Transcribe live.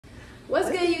What's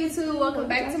good, YouTube? Welcome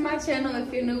back to my channel.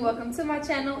 If you're new, welcome to my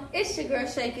channel. It's your girl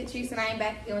Shay and I am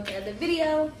back again with another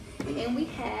video. And we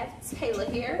have Taylor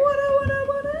here. What up, what up,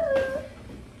 what up?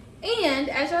 And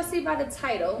as y'all see by the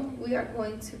title, we are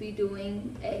going to be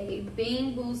doing a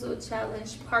Beanboozled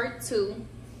challenge part 2.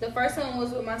 The first one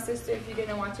was with my sister. If you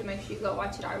didn't watch it, make sure you go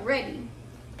watch it already.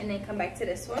 And then come back to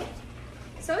this one.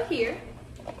 So here,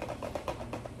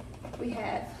 we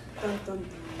have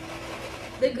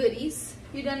the goodies.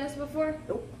 You done this before?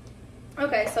 Nope.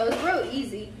 Okay, so it's real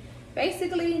easy.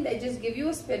 Basically, they just give you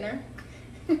a spinner.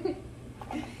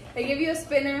 They give you a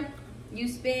spinner. You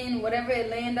spin whatever it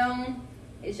land on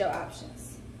is your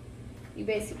options. You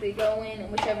basically go in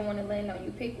and whichever one it land on,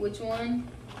 you pick which one,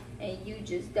 and you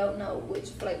just don't know which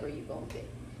flavor you're gonna pick.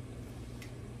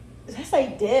 Does that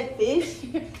say dead fish?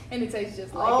 And it tastes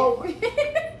just like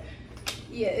it.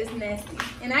 Yeah, it's nasty.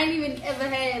 And I ain't even ever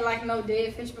had like no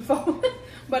dead fish before.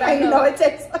 But I know it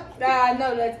tastes like that. I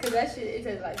know that because that shit, it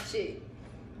tastes like shit.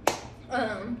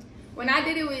 When I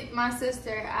did it with my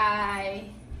sister, I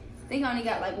think I only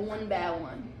got like one bad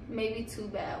one, maybe 2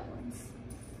 bad ones.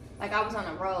 Like I was on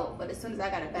a roll, but as soon as I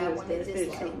got a bad one, it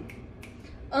just like.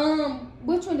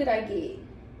 Which one did I get?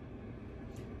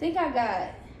 I think I got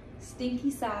stinky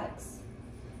socks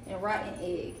and rotten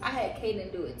egg. I had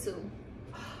Kaden do it too.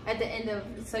 At the end of,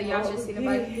 so y'all should see the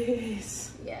body.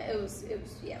 Yeah, it was,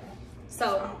 yeah.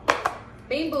 So,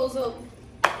 Beanboozled.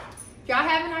 If y'all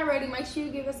haven't already, make sure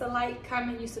you give us a like,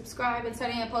 comment, you subscribe, and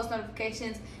turn on post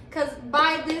notifications. Because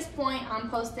by this point, I'm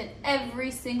posting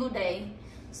every single day.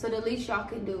 So the least y'all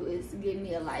can do is give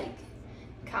me a like,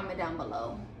 comment down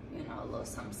below, you know, a little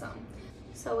something, something.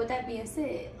 So with that being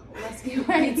said, let's get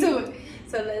right to it.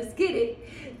 So let's get it.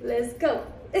 Let's go.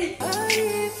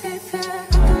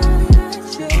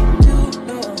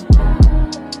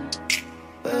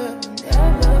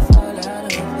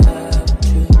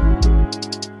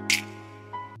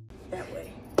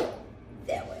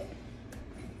 That way.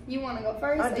 You want to go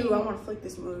first? I do. I want to flick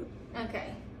this mug.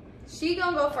 Okay. She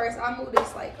gonna go first. I'll move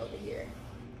this like over here.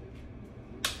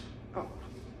 Oh.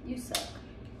 You suck.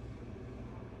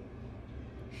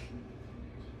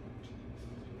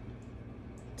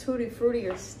 Tutti Frutti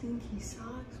or stinky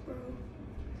socks, bro.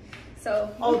 So.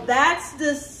 Oh, that's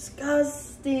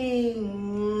disgusting.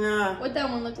 What that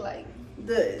one look like?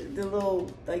 The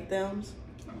little like thems.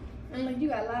 And like you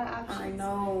got a lot of options. I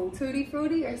know. Tutti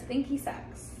Frutti or stinky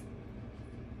socks.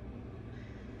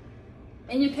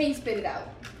 And you can't spit it out.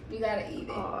 You gotta eat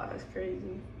it. Oh, that's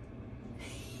crazy.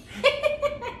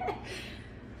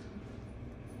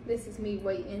 This is me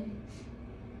waiting.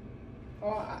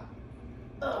 Oh,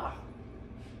 ugh.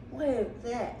 What is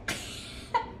that?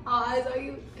 Eyes on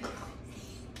you.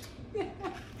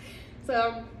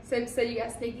 So you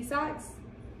got stinky socks?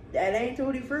 That ain't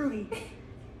Tutti Frutti.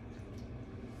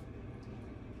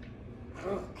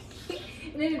 And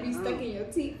then it'd be stuck in your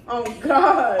teeth. Oh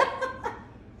God.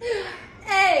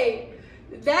 Hey,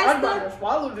 I'm about to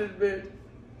swallow this bitch.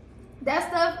 That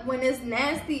stuff, when it's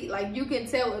nasty, like you can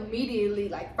tell immediately,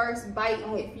 like first bite,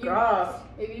 if you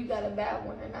got a bad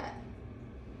one or not.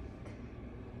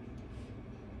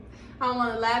 I don't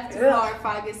want to laugh too hard if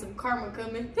I get some karma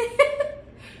coming.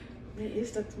 It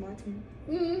stuck to my teeth.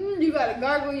 You gotta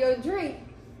gargle your drink.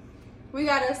 We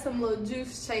got us some little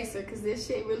juice chaser because this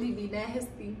shit really be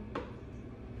nasty.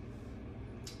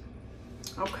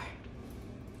 Okay.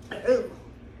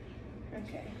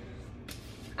 Okay.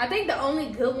 I think the only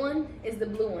good one is the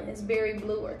blue one. It's berry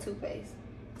blue or toothpaste.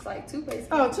 It's like toothpaste.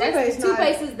 Oh, toothpaste.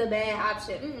 Toothpaste is the bad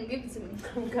option. Give it to me.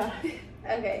 Oh God.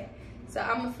 Okay. So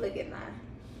I'm gonna flick it now.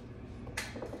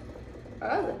 Oh,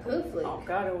 that was a good flick. Oh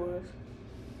God, it was.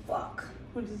 Fuck.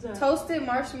 What is that? Toasted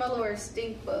marshmallow or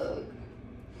stink bug.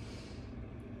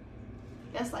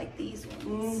 That's like these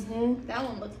ones. That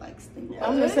one looks like stink bug.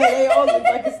 I'm gonna say they all look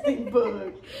like a stink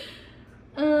bug.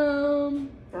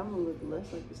 That one look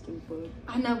less like a stink bug.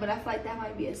 I know, but I feel like that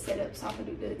might be a setup, so I'm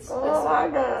gonna do this. Oh my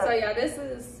God. So yeah, this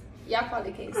is, y'all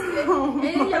probably can't see it.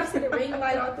 And y'all see the ring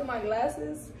light all through my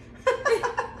glasses.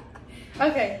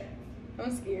 Okay,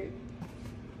 I'm scared.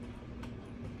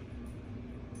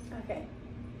 Okay.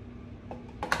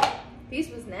 These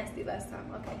was nasty last time.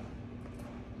 Okay.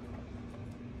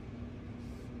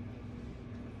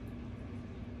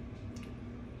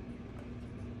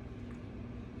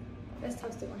 That's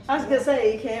toasted marshmallow. I was gonna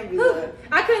say it can't be that.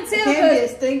 I couldn't tell. It can't be a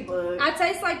stink bug. I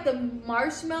taste like the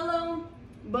marshmallow,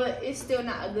 but it's still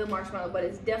not a good marshmallow. But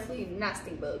it's definitely not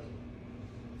stink bug.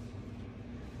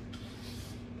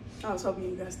 I was hoping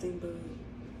you got stink bug.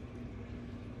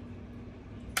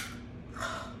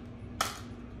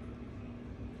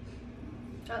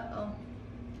 Uh-oh.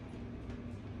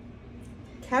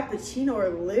 cappuccino or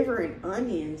liver and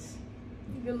onions.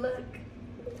 Good luck.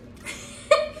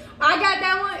 I got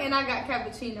that one and I got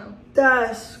cappuccino.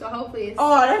 That's So hopefully it's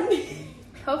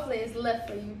hopefully it's left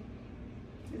for you.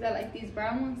 Is that like these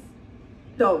brown ones?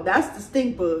 no, that's the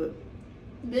stink bug.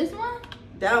 This one?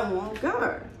 That one,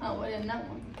 God. Oh, well then that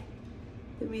one.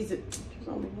 That means there's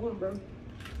only one, bro.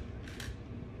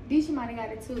 Disha might have got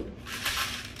it too.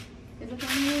 Is it on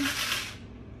here?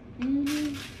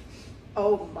 Mm-hmm.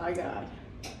 Oh my God.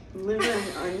 Liver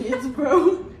and onions,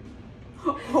 bro.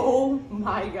 Oh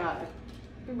my God.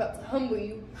 I'm about to humble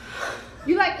you.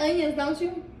 You like onions, don't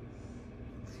you?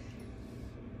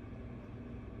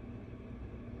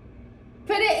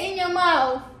 Put it in your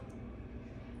mouth.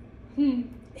 You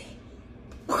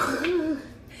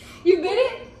bit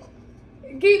it?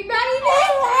 Keep biting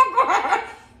it.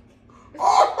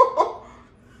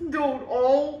 Dude,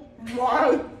 oh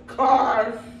my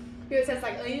God. Yours tastes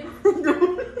like onion?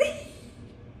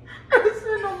 It's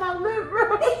in on my lip,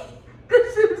 bro.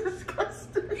 This is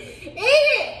disgusting. Eat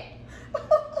it!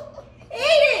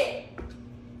 Eat it!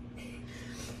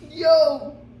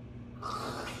 Yo.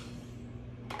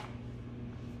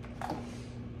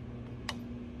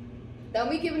 Don't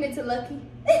be giving it to Lucky.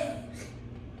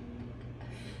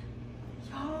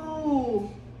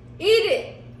 Yo. Eat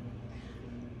it!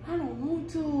 I don't want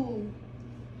to.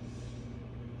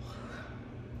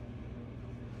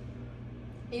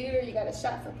 Eat it or you got a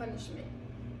shot for punishment.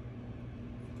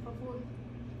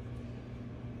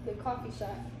 The coffee shot.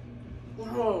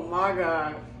 Oh my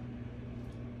God.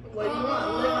 What do you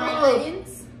want? Liver and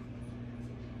onions?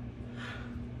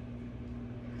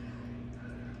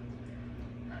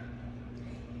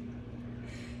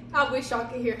 I wish y'all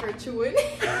could hear her chewing.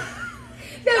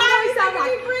 That's why sound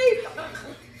like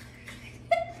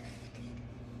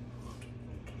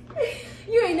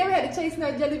you ain't never had to chase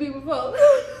no jelly bean before.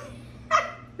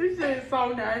 This shit is so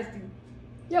nasty.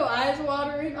 Your eyes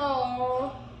watering.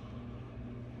 Oh.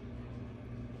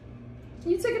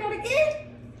 You took it out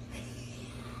again?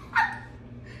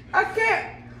 I can't.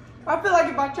 I feel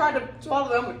like if I try to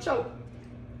swallow it, I'm gonna choke.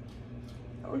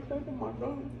 I was choking my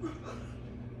throat.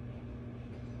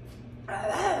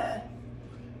 I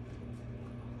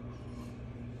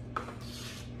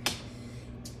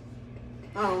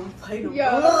don't play no. Yo,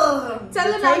 tell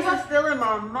her the not taste to- is still in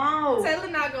my mouth. Taylor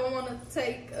not gonna want to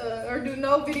take or do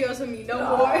no videos with me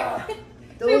no more.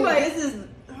 Dude, like- this is.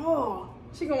 Oh.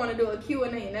 She gonna want to do a Q&A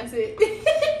and that's it.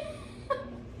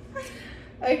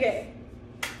 Okay.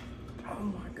 Oh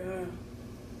my God.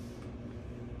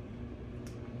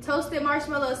 Toasted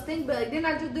marshmallow stink bug. Didn't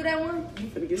I just do that one? You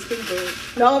finna get stink bug.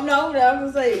 No, that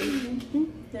was gonna say.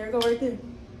 There you go, right there.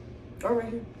 Or right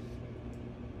here.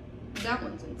 That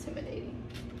one's intimidating.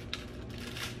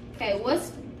 Okay, what's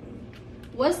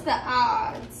the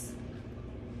odds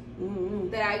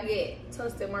that I get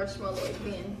toasted marshmallow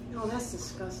again? No, that's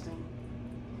disgusting.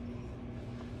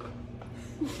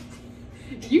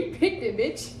 You picked it,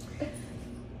 bitch.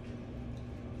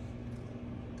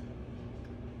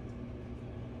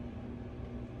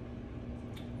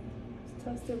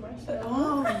 Toasted marshmallow.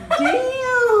 Oh,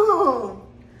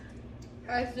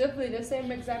 damn. It's definitely the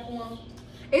same exact one.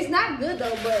 It's not good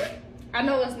though, but I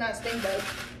know it's not stink bug.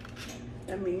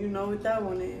 I mean, you know what that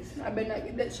one is. I better not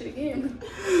get that shit again.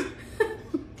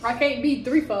 I can't be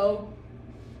threefold.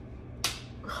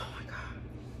 Oh my God.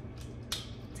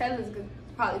 Taylor's good.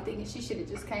 Probably thinking she should have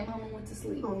just came home and went to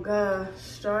sleep. Oh God.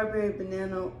 Strawberry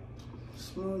banana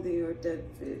smoothie or dead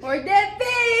fish. Or dead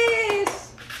fish!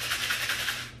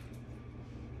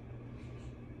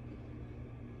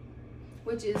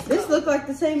 Which is... This look like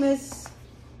the same as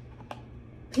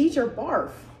peach or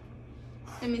barf.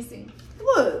 Let me see.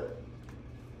 Look.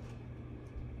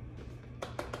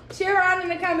 Share her on in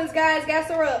the comments, guys. Gas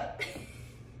her up.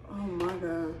 Oh my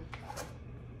God.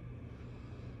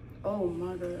 Oh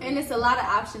my God. And it's a lot of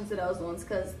options to those ones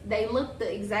because they look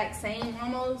the exact same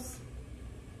almost.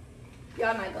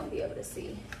 Y'all not gonna be able to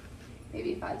see.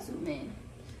 Maybe if I zoom in.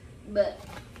 But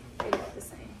they look the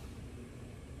same.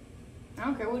 I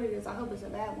don't care what it is. I hope it's a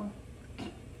bad one.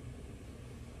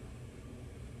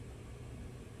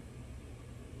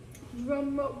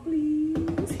 Drum roll,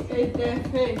 please. Eat that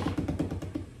fish.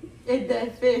 Eat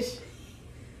that fish.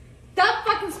 Stop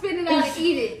fucking spitting out and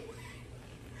eat it.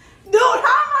 Dude, how am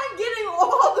I getting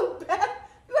all the bad?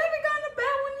 You haven't gotten a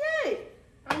bad one yet.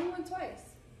 I only went twice.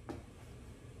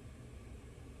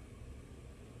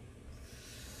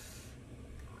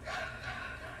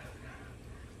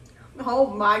 Oh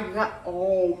my God.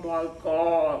 Oh my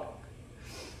God.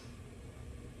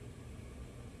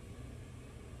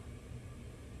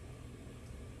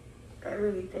 That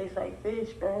really tastes like fish,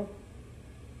 bro.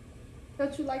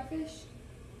 Don't you like fish?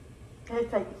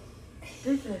 Tastes like,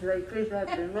 this is like fish out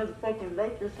the motherfucking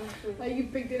lake or some shit. Like you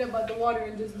picked it up out the water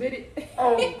and just bit it.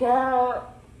 Oh, God.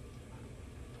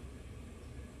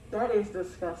 That is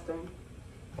disgusting.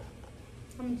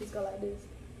 I'm gonna just go like this.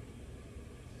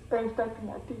 Things stuck in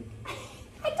my teeth.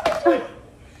 I told you.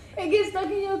 It gets stuck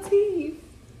in your teeth.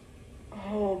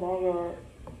 Oh, my God.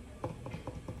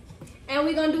 And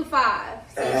we're gonna do 5.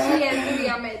 So she had 3,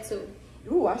 I'm at 2.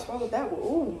 Ooh, I swallowed that one.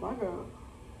 Oh, my God.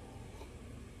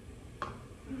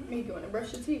 Me doing to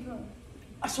brush your teeth, huh?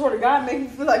 I swear to God, make me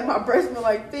feel like my breath smell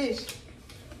like fish.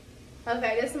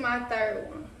 Okay, this is my 3rd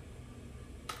one.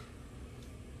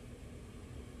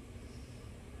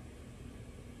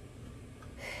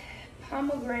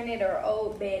 Pomegranate or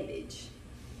old bandage?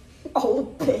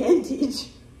 Old bandage.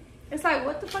 It's like,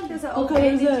 what the fuck does an old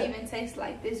bandage even taste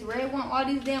like? This red one, all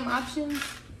these damn options.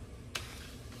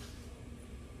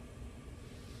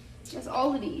 That's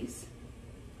all of these.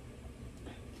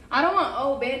 I don't want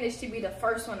old bandage to be the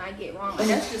first one I get wrong.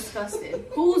 That's disgusting.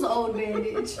 Who's old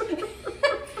bandage?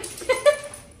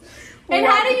 And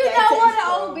how do you know what an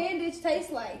old bandage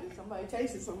tastes like? Somebody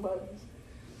tasted somebody's.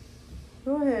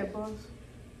 Go ahead, boss.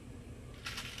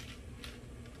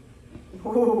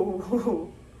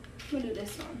 Ooh. We'll do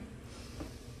this one.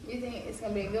 You think it's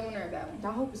gonna be a good one or a bad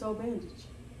one? I hope it's old bandage.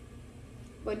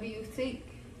 What do you think?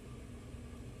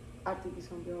 I think it's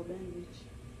gonna be old bandage.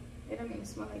 It don't even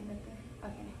smell like nothing.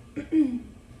 Okay.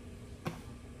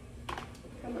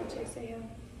 Come on, Shay.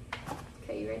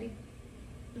 Okay, you ready?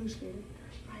 I'm scared.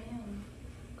 I am.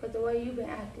 Because the way you've been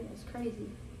acting is crazy.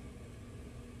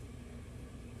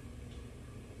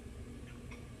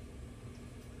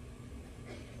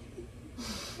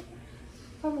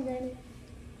 Pomegranate.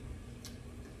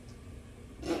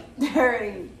 There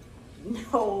ain't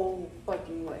no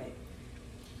fucking way.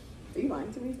 Are you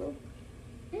lying to me, bro?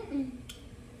 Mm-mm.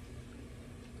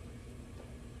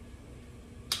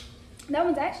 That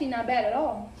one's actually not bad at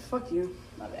all. Fuck you.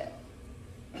 My bad.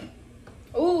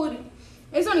 Ooh,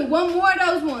 there's only one more of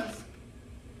those ones.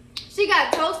 She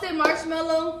got toasted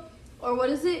marshmallow, or what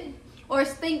is it? Or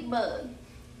stink bug.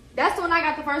 That's the one I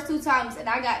got the first 2 times, and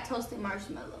I got toasted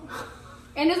marshmallow.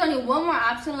 And there's only one more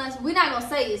option left. We're not gonna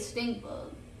say it's stink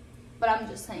bug, but I'm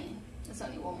just saying there's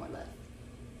only one more left.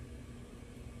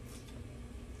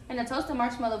 And the toasted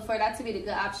marshmallow, for that to be the good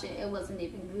option, it wasn't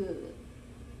even good.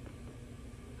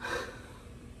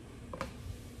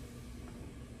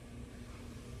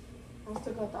 I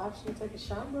still got the option to take a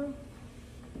shot, bro.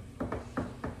 I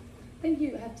think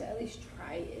you have to at least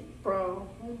try it. Bro,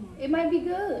 oh my. It might be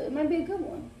good. It might be a good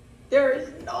one. There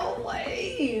is no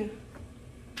way.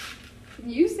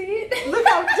 You see it? Look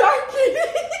how dark it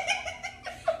is.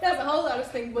 That's a whole lot of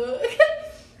stink bug.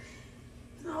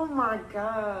 Oh my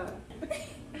God.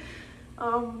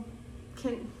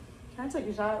 Can I take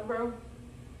a shot, bro?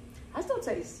 I still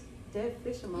taste dead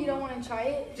fish in my mouth. You don't want to try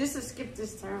it? Just to skip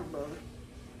this turn, bro.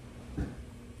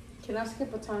 Can I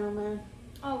skip a turn, man?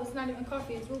 Oh, it's not even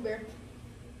coffee. It's root beer.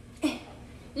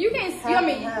 You can't see. I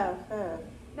mean, half.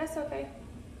 that's okay.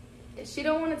 She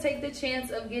don't want to take the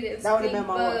chance of getting That would have been stink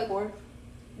my bug. fourth?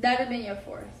 That would have been your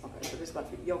 4th. Okay, so this is about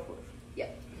to be your fourth.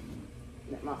 Yep.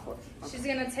 My fourth. Okay. She's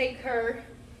gonna take her.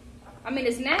 I mean,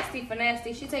 it's nasty for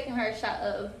nasty. She's taking her a shot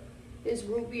of this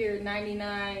root beer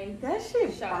 99. That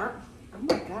shit shot. burnt. Oh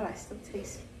my God, I still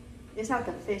taste it. It's not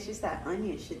the fish, it's that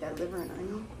onion shit, that liver and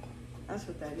onion. That's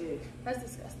what that is. That's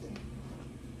disgusting.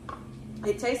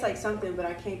 It tastes like something, but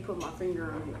I can't put my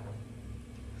finger on it.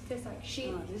 It tastes like shit.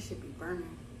 Oh, this should be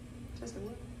burning. Just a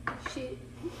what? Shit.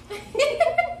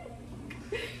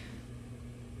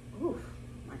 Oof,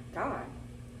 my God.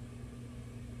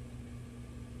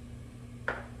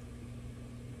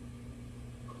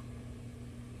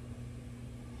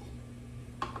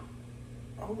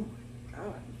 Oh my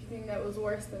God. You think that was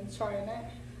worse than trying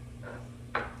that?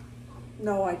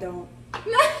 No, I don't.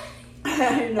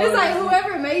 It's like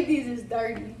whoever made these is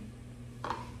dirty.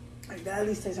 Like, that at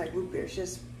least tastes like root beer. It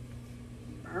just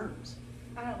burns.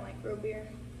 I don't like root beer.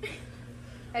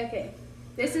 Okay,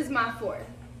 this is my 4th.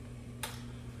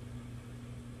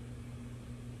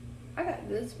 I got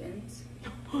good spins.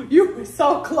 You were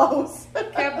so close.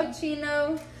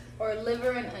 Cappuccino or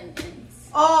liver and onions.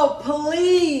 Oh,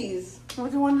 please.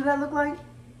 Which one did that look like?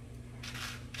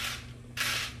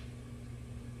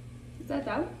 Is that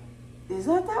one? Is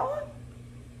that one?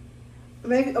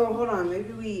 Maybe, oh, hold on.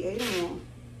 Maybe we ate them all.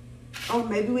 Oh,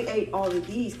 maybe we ate all of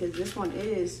these because this one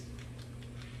is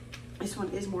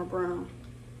more brown.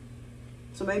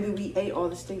 So maybe we ate all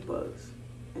the stink bugs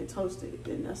and toasted it.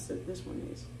 Then that's what this one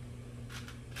is.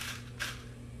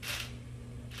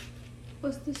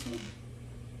 What's this one?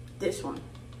 This one.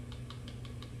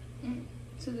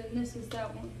 So then this is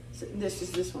that one. So this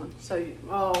is this one. So,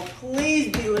 oh,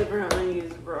 please be liver and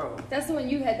onions, bro. That's the one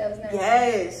you had that was nasty.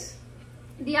 Yes.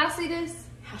 Do y'all see this?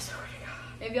 I swear to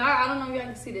God. If y'all, I don't know if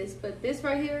y'all can see this, but this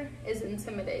right here is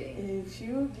intimidating. If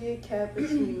you get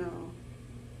cappuccino.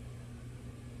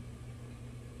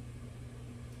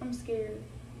 I'm scared.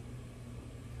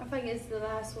 I feel like it's the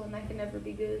last one that can never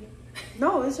be good.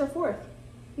 No, it's our fourth.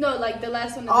 No, like the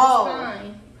last one is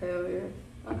fine. Hell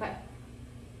yeah. Okay.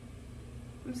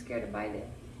 I'm scared to bite it.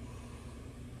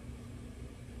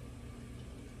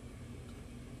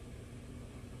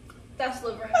 That's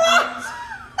liver and onions.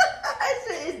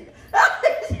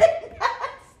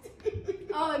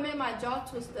 Oh, it made my jaw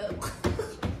twist up.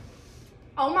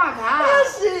 Oh my God.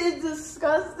 That shit is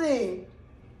disgusting.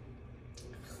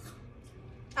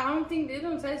 I don't think they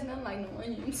don't taste nothing like no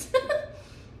onions.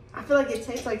 I feel like it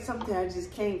tastes like something I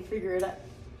just can't figure it out.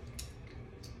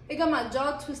 It got my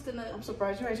jaw twisted up. I'm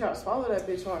surprised you ain't trying to swallow that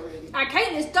bitch already. I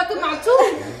can't, it's stuck in my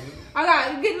tooth. I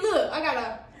got a good look. I got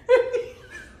a.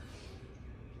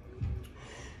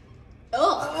 Ugh.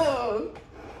 Oh.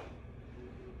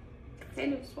 Can't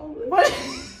even swallow it. What?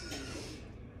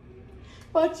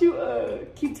 But you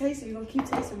keep tasting, you're gonna keep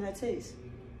tasting that taste.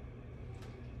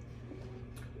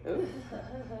 Ooh.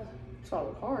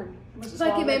 Swallowed hard. It's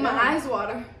like it made my eyes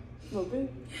water. A little bit.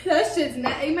 That shit's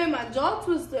not, it made my jaw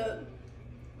twist up.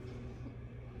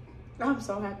 I'm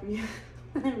so happy.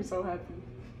 I'm so happy.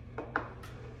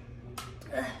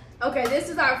 Okay, this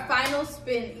is our final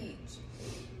spin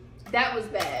each. That was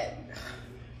bad.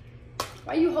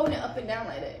 Why you holding it up and down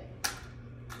like that?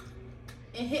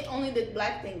 And hit only the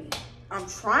black thingy. I'm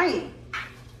trying.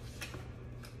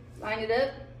 Line it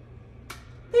up.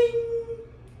 Ding.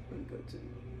 Let me go to.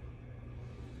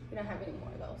 We don't have any more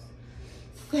of those.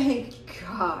 Thank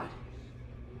God.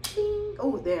 Ding.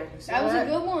 Oh, there. That was a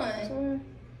good one. Sorry.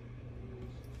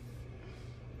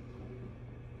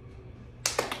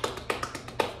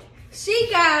 She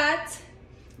got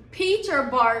peach or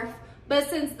barf, but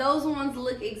since those ones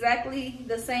look exactly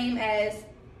the same as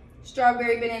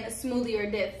strawberry banana smoothie or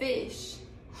dead fish,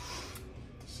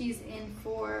 she's in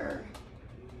for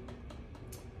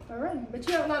a run. But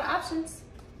you have a lot of options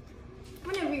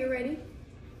whenever you're ready.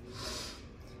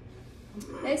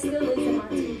 That still is in my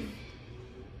tooth.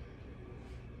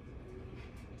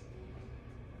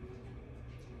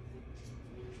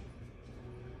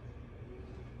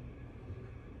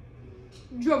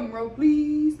 Drum roll,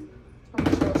 please. I'm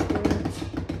so scared.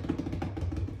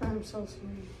 I'm so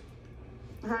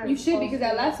scared. You should, because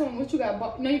that last one, what you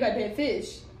got? No, you got dead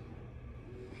fish.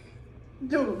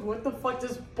 Dude, what the fuck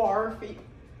does barf eat?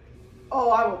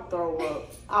 Oh, I will throw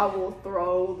up. I will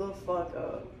throw the fuck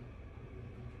up.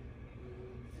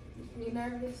 You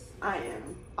nervous? I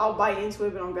am. I'll bite into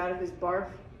it, but on God, if it's barf,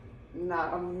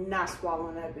 I'm not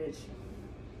swallowing that bitch.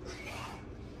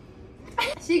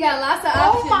 She got lots of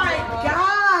options. Oh my y'all.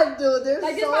 God, dude, there's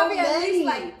Like, there's so probably many. at least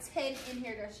like 10 in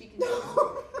here that she can do.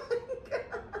 Oh my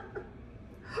God.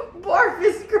 Barf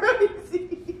is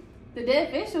crazy. The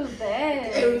dead fish was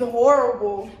bad. It was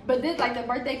horrible. But this, like the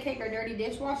birthday cake or dirty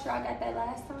dishwasher, I got that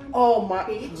last time. Oh my.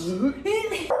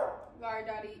 Bitch. Guard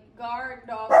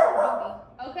dog for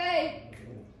duty. Okay.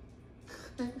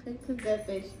 Dead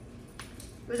fish.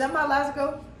 Was that my last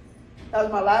go? That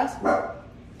was my last?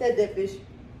 That dead fish.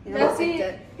 You know, That's I'll take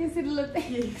it. that. You see the little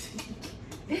thing?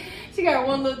 She got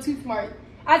one little tooth mark.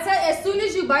 I tell you, as soon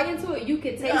as you bite into it, you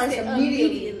can taste Nice, it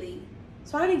immediately. immediately.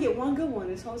 So I didn't get one good one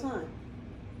this whole time.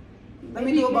 Let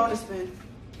me Maybe do a you- bonus spin.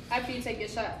 After you take your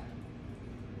shot.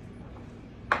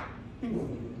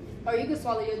 Or you can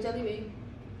swallow your jelly bean.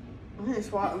 I'm gonna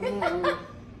swallow.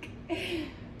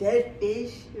 Dead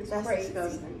fish. That's crazy.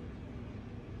 disgusting.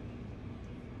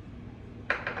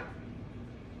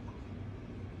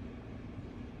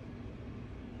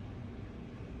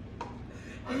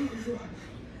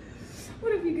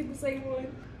 What if you get the same one?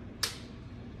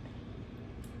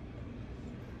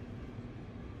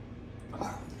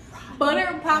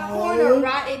 Butter popcorn or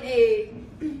rotten egg?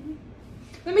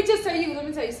 Let me tell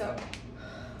you something.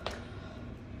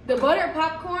 The butter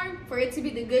popcorn, for it to be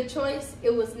the good choice,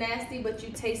 it was nasty, but you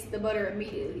taste the butter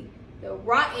immediately. The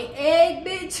rotten egg,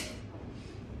 bitch,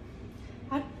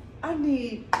 I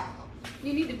need.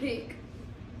 you need to pick.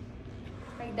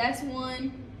 Like, that's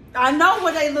one. I know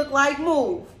what they look like.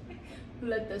 Move.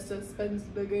 Let the suspense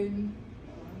begin.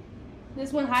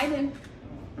 This one hiding.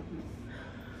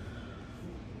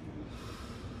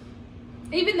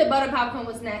 Even the butter popcorn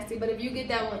was nasty, but if you get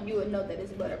that one, you would know that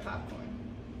it's butter popcorn.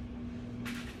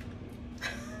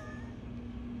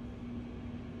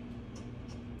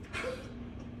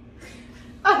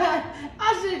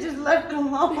 I should have just left it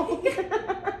alone.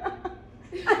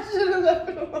 I should have left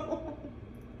it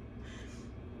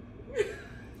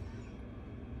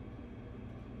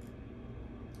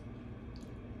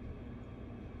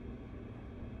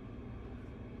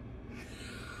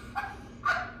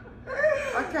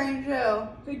can't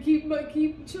tell. They keep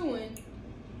chewing.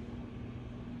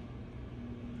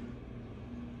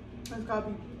 It's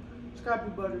gotta be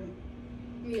buttery.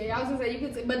 Yeah, I was gonna say you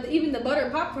could, but even the butter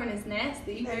popcorn is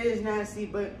nasty. It is nasty,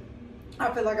 but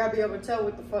I feel like I'd be able to tell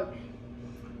what the fuck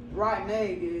rotten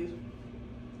egg is.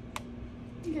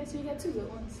 Okay, so you got 2 good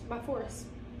ones by force.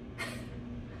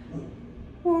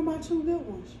 What are my 2 good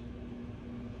ones?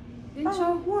 Didn't you?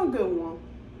 One good one.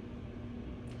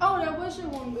 Oh, that was your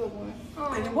one good one.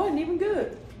 Oh. And it wasn't even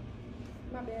good.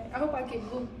 My bad. I hope I get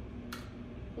blue.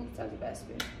 Oops, that was a bad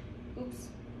spin. Oops. Is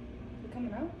it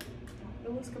coming out?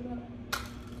 It was coming out.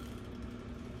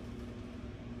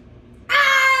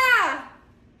 Ah!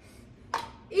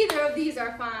 Either of these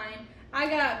are fine. I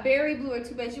got berry blue or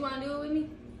toothpaste. You want to do it with me?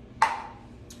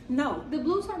 No. The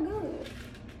blues are good.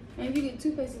 And if you get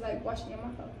toothpaste, it's like washing your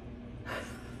mouth out.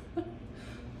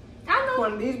 I know.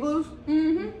 One of these blues?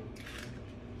 Mm-hmm.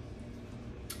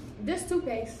 This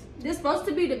toothpaste. This supposed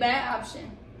to be the bad option.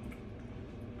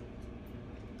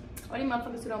 All these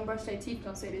motherfuckers who don't brush their teeth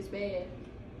don't say this bad.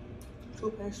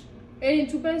 Toothpaste. It ain't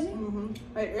toothpaste?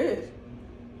 Mm-hmm. It is.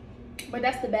 But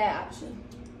that's the bad option.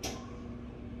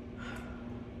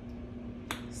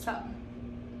 So,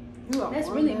 that's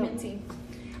really minty.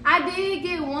 I did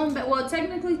get 1, well,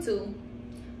 technically 2,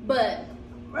 but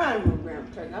I don't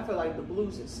remember. I feel like the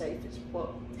blues is safe as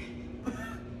fuck.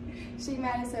 she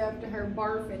mad as hell after her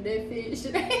barf and dead fish.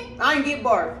 I ain't get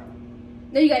barf.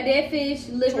 Then you got dead fish,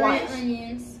 liver, Twice.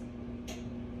 and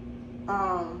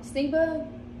onions. Stink bug?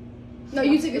 No,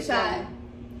 you took a shot.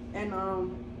 And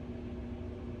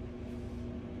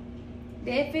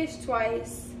dead fish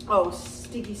twice. oh,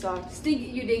 sticky socks.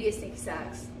 You did get stinky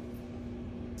socks.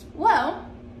 Well,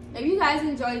 if you guys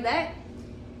enjoyed that,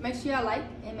 make sure y'all like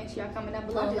and make sure y'all comment down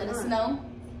below and let us know.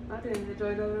 I didn't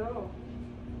enjoy that at all.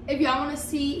 If y'all want to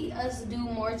see us do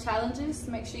more challenges,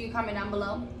 make sure you comment down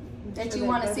below that you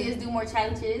want to see us do more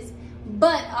challenges,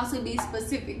 but also be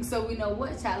specific so we know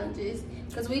what challenges.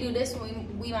 Because we do this one,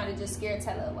 we might have just scared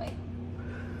Tella away.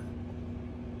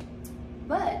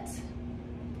 But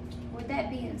with that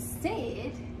being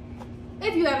said,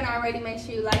 if you haven't already, make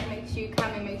sure you like, make sure you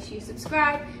comment, make sure you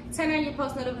subscribe. Turn on your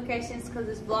post notifications because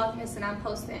it's Vlogmas and I'm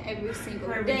posting every single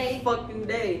day. Every fucking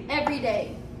day. Every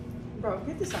day. Bro,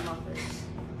 get this on my face.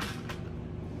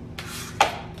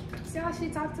 See how she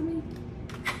talked to me?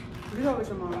 Get over with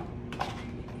your mom.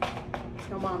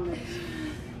 Your mom next.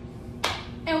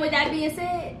 And with that being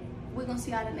said, we're going to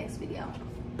see y'all in the next video.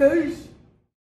 Peace.